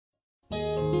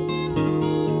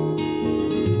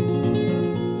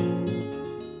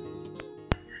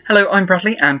Hello, I'm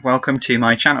Bradley and welcome to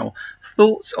my channel.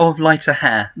 Thoughts of lighter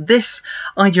hair. This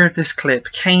idea of this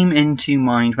clip came into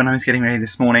mind when I was getting ready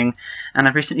this morning, and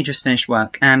I've recently just finished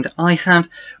work and I have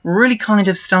really kind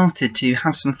of started to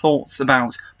have some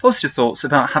positive thoughts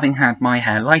about having had my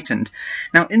hair lightened.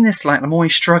 Now in this light I'm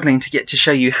always struggling to get to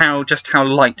show you just how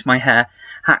light my hair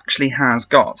actually has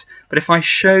got. But if I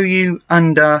show you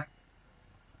under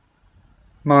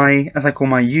my, as I call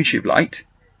my YouTube light,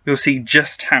 you'll see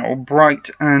just how bright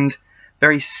and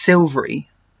very silvery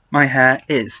my hair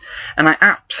is. And I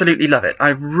absolutely love it. I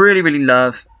really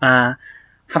love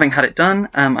having had it done.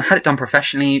 I had it done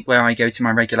professionally where I go to my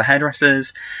regular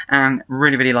hairdressers and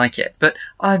really like it. But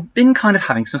I've been kind of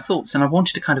having some thoughts and I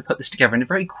wanted to kind of put this together in a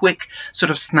very quick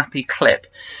sort of snappy clip.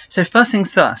 So first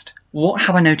things first, what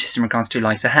have I noticed in regards to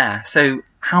lighter hair? So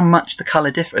how much the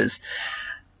colour differs.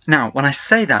 Now, when I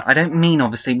say that, I don't mean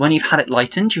obviously when you've had it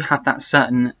lightened, you have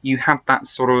that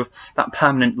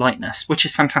permanent lightness, which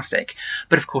is fantastic.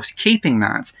 But of course, keeping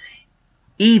that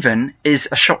even is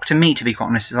a shock to me, to be quite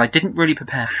honest, as I didn't really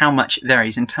prepare how much it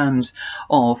varies in terms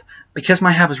of, because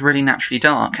my hair was really naturally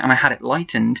dark and I had it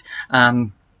lightened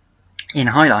in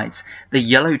highlights, the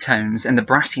yellow tones and the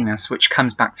brassiness which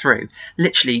comes back through.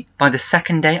 Literally, by the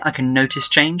second day I can notice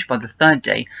change. By the third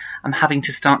day I'm having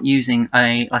to start using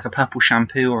a purple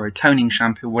shampoo or a toning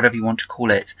shampoo, whatever you want to call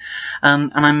it.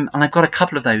 And I've got a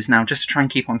couple of those now just to try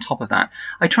and keep on top of that.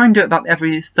 I try and do it about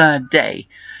every third day.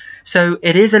 So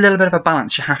it is a little bit of a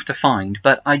balance you have to find,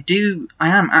 but I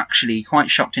am actually quite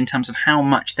shocked in terms of how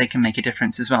much they can make a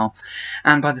difference as well.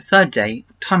 And by the third day,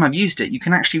 time I've used it, you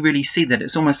can actually really see that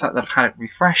it's almost like that I've had it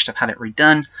refreshed, I've had it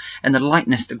redone, and the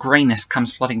lightness, the greyness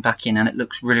comes flooding back in and it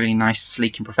looks really nice,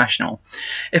 sleek and professional.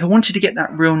 If I wanted to get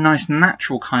that real nice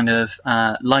natural kind of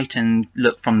lightened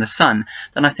look from the sun,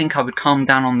 then I think I would calm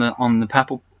down on the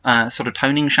purple sort of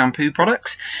toning shampoo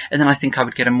products, and then I think I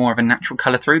would get more of a natural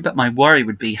colour through. But my worry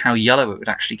would be how yellow it would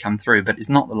actually come through, but it's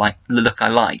not the look I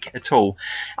like at all.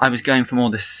 I was going for more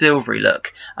the silvery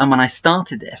look, and when I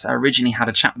started this I originally had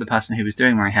a chat with the person who was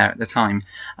doing my hair at the time,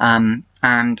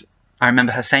 and I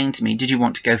remember her saying to me, did you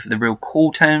want to go for the real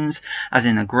cool tones, as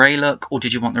in a grey look, or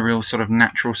did you want the real sort of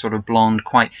natural sort of blonde,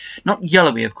 quite, not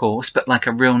yellowy of course, but like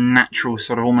a real natural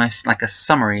sort of almost like a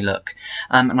summery look.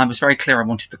 And I was very clear I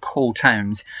wanted the cool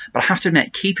tones, but I have to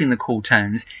admit keeping the cool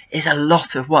tones is a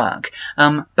lot of work.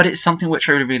 But it's something which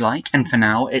I really like, and for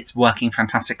now it's working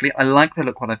fantastically. I like the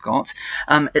look what I've got.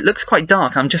 It looks quite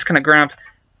dark. I'm just going to grab.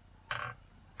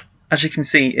 As you can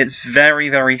see, it's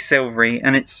very silvery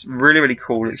and it's really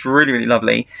cool. It's really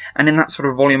lovely. And in that sort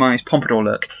of volumized pompadour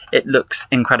look, it looks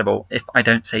incredible, if I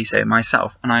don't say so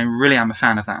myself. And I really am a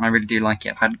fan of that and I really do like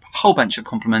it. I've had a whole bunch of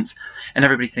compliments and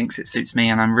everybody thinks it suits me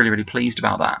and I'm really pleased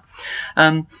about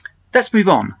that. Let's move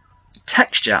on.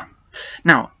 Texture.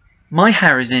 Now, my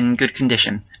hair is in good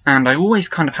condition and I always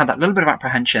kind of had that little bit of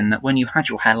apprehension that when you had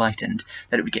your hair lightened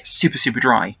that it would get super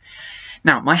dry.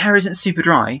 Now, my hair isn't super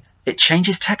dry. It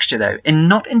changes texture though, and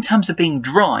not in terms of being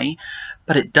dry,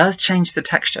 but it does change the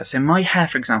texture. So my hair,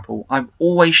 for example, I've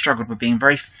always struggled with being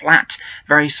very flat,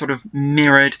 very sort of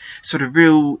mirrored, sort of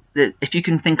real, if you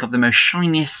can think of the most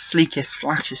shiniest, sleekest,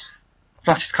 flattest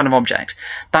kind of object,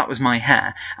 that was my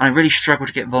hair, and I really struggled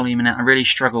to get volume in it. I really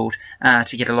struggled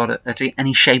to get a lot of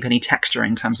any shape, any texture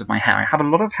in terms of my hair. I have a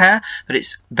lot of hair, but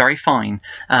it's very fine,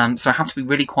 so I have to be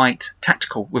really quite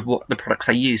tactical with what the products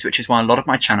I use, which is why a lot of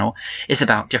my channel is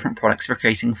about different products for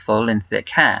creating full and thick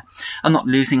hair. I'm not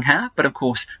losing hair, but of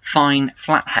course fine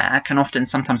flat hair can often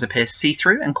sometimes appear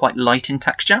see-through and quite light in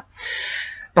texture.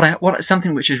 But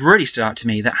something which has really stood out to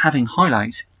me, that having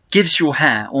highlights gives your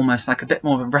hair almost like a bit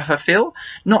more of a rougher feel.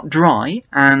 Not dry,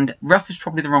 and rough is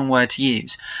probably the wrong word to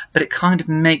use, but it kind of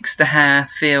makes the hair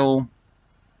feel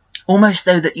almost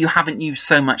though that you haven't used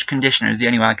so much conditioner is the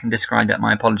only way I can describe it.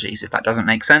 My apologies if that doesn't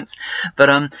make sense.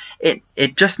 But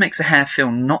it just makes the hair feel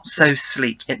not so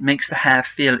sleek. It makes the hair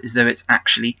feel as though it's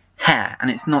actually hair and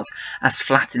it's not as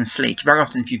flat and sleek. Very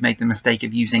often if you've made the mistake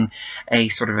of using a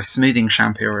sort of a smoothing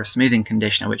shampoo or a smoothing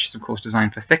conditioner, which is of course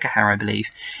designed for thicker hair I believe,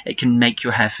 it can make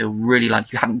your hair feel really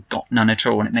like you haven't got none at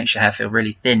all, and it makes your hair feel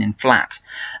really thin and flat.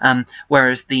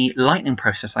 Whereas the lightening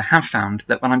process, I have found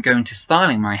that when I'm going to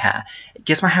styling my hair, it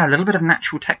gives my hair a little bit of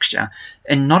natural texture,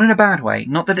 and not in a bad way,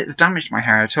 not that it's damaged my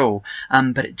hair at all,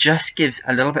 but it just gives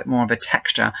a little bit more of a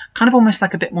texture, kind of almost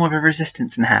like a bit more of a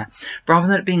resistance in hair. Rather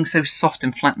than it being so soft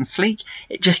and flat and sleek,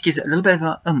 it just gives it a little bit of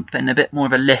a oomph and a bit more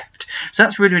of a lift. So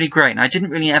that's really great, and I didn't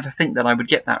really ever think that I would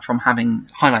get that from having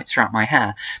highlights throughout my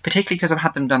hair, particularly because I've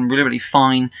had them done really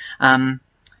fine, and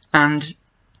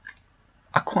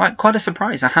quite a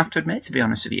surprise, I have to admit, to be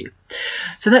honest with you.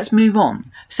 So let's move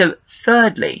on. So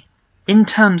thirdly, in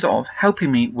terms of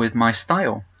helping me with my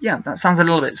style. Yeah, that sounds a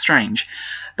little bit strange,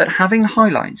 but having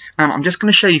highlights, and I'm just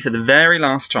going to show you for the very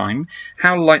last time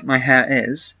how light my hair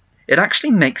is. It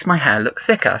actually makes my hair look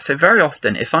thicker. So very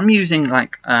often, if I'm using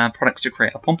like products to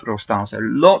create a pompadour style, so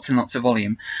lots and lots of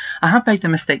volume, I have made the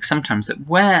mistake sometimes that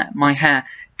where my hair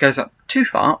goes up too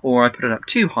far, or I put it up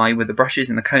too high with the brushes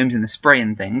and the combs and the spray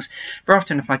and things, very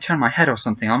often if I turn my head or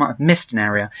something, I might have missed an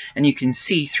area and you can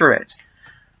see through it.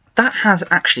 That has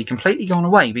actually completely gone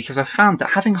away because I've found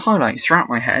that having highlights throughout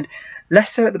my head,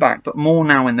 less so at the back, but more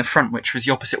now in the front, which was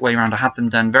the opposite way around. I had them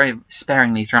done very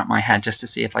sparingly throughout my head just to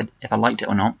see if I liked it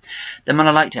or not. Then when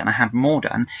I liked it and I had more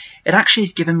done, it actually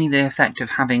has given me the effect of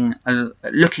having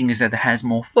looking as though the hair's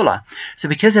more fuller. So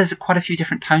because there's quite a few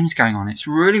different tones going on, it's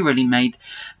really made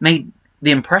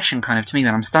the impression kind of to me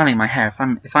when I'm styling my hair.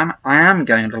 I am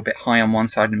going a little bit high on one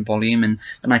side in volume and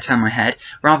then I turn my head,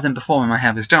 rather than before when my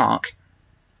hair was dark.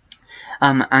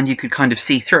 And you could kind of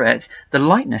see through it, the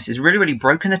lightness is really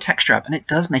broken the texture up, and it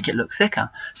does make it look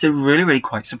thicker. So really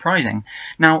quite surprising.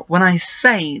 Now, when I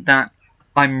say that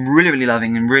I'm really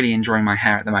loving and really enjoying my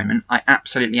hair at the moment, I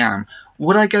absolutely am.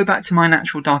 Would I go back to my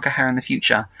natural darker hair in the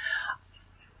future?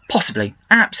 Possibly,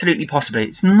 absolutely possibly.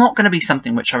 It's not going to be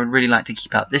something which I would really like to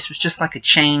keep up. This was just like a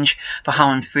change for how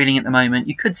I'm feeling at the moment.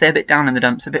 You could say a bit down in the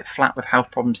dumps, a bit flat with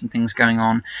health problems and things going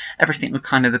on. Everything with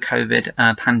kind of the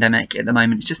COVID pandemic at the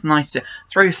moment. It's just nice to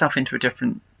throw yourself into a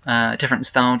different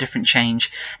style, different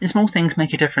change. And small things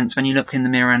make a difference when you look in the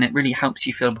mirror, and it really helps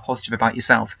you feel positive about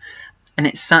yourself. And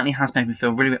it certainly has made me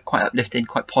feel really quite uplifted,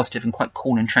 quite positive and quite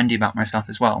cool and trendy about myself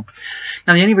as well.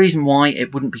 Now, the only reason why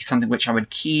it wouldn't be something which I would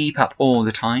keep up all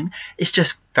the time is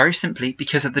just very simply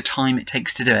because of the time it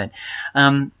takes to do it.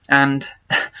 And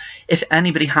if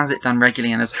anybody has it done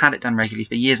regularly and has had it done regularly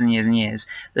for years and years,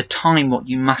 the time what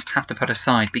you must have to put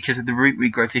aside because of the root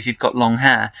regrowth if you've got long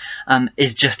hair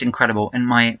is just incredible. And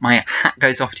my hat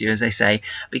goes off to you, as they say,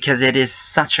 because it is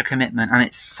such a commitment and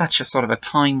it's such a sort of a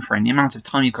time frame, the amount of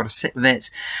time you've got to sit with it,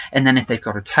 and then if they've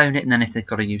got to tone it, and then if they've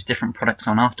got to use different products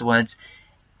on afterwards.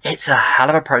 It's a hell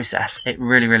of a process. It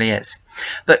really is.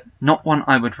 But not one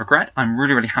I would regret. I'm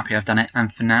really happy I've done it.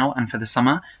 And for now and for the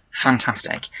summer,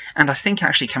 fantastic. And I think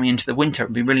actually coming into the winter, it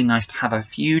would be really nice to have a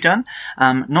few done.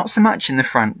 Not so much in the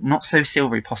front, not so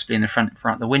silvery possibly in the front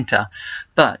throughout the winter,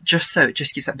 but just so it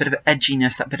just gives that bit of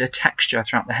edginess, that bit of texture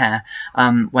throughout the hair,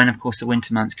 when of course the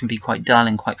winter months can be quite dull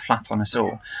and quite flat on us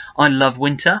all. I love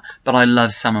winter, but I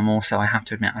love summer more so, I have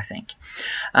to admit, I think.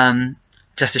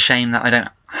 Just a shame that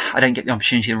I don't get the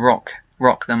opportunity to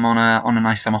rock them on a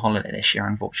nice summer holiday this year,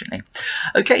 unfortunately.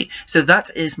 Okay, so that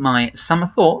is my summer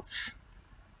thoughts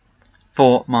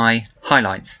for my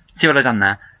highlights. See what I've done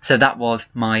there? So that was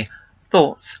my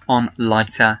thoughts on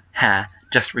lighter hair.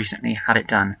 Just recently had it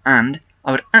done, and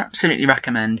I would absolutely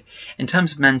recommend, in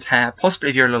terms of men's hair, possibly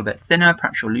if you're a little bit thinner,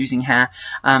 perhaps you're losing hair,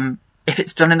 if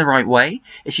it's done in the right way,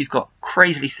 if you've got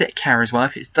crazily thick hair as well,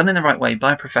 if it's done in the right way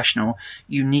by a professional,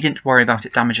 you needn't worry about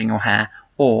it damaging your hair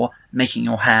or making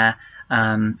your hair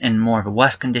in more of a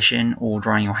worse condition or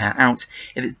drying your hair out.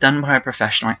 If it's done by a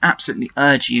professional, I absolutely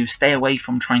urge you, stay away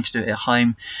from trying to do it at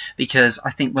home, because I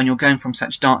think when you're going from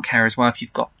such dark hair as well, if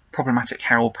you've got problematic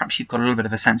hair or perhaps you've got a little bit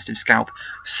of a sensitive scalp,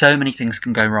 so many things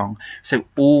can go wrong. So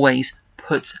always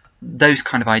put those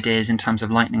kind of ideas in terms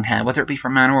of lightening hair, whether it be for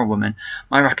a man or a woman,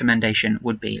 my recommendation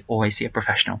would be always see a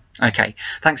professional. Okay,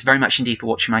 thanks very much indeed for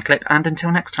watching my clip, and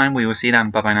until next time, we will see you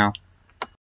then. Bye bye now.